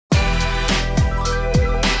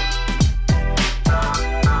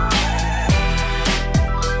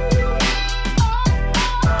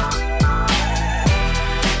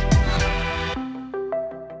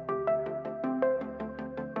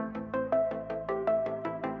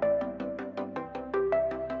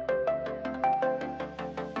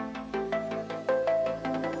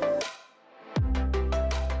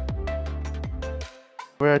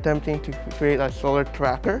We're attempting to create a solar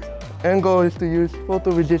tracker. End goal is to use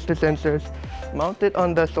photoresistor sensors, mount it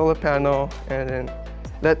on the solar panel, and then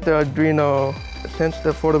let the Arduino sense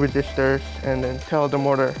the photoresistors and then tell the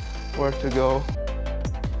motor where to go.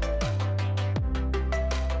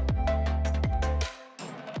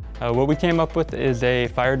 What we came up with is a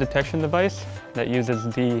fire detection device that uses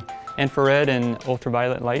the infrared and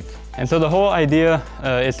ultraviolet light. And so the whole idea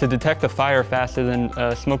is to detect a fire faster than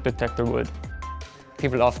a smoke detector would.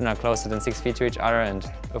 People often are closer than 6 feet to each other,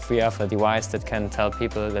 and if we have a device that can tell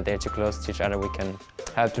people that they're too close to each other, we can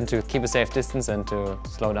help them to keep a safe distance and to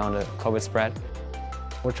slow down the COVID spread.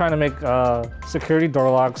 We're trying to make security door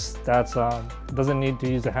locks that doesn't need to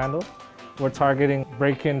use a handle. We're targeting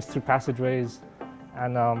break-ins through passageways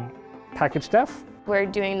and package theft. We're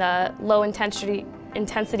doing the low intensity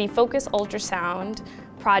focus ultrasound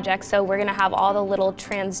project, so we're going to have all the little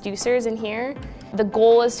transducers in here. The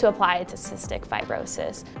goal is to apply it to cystic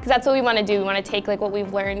fibrosis, because that's what we want to do. We want to take like what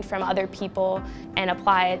we've learned from other people and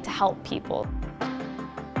apply it to help people.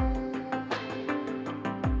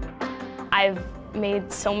 I've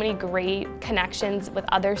made so many great connections with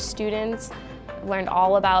other students, learned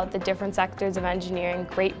all about the different sectors of engineering,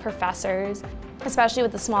 great professors. Especially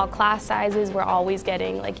with the small class sizes, we're always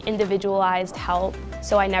getting like individualized help,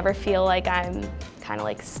 so I never feel like I'm kind of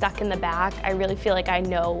like stuck in the back. I really feel like I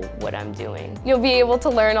know what I'm doing. You'll be able to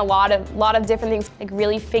learn a lot of different things, like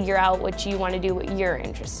really figure out what you want to do, what you're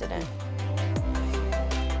interested in.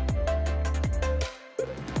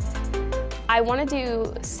 I want to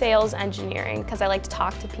do sales engineering because I like to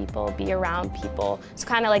talk to people, be around people. So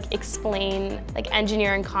kind of like explain like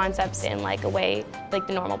engineering concepts in like a way like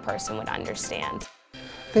the normal person would understand.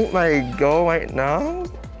 I think my goal right now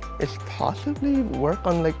is possibly work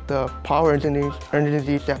on like the power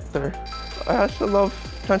energy sector. I also love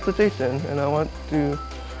transportation and I want to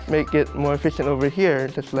make it more efficient over here,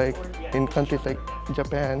 just like in countries like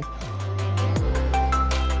Japan.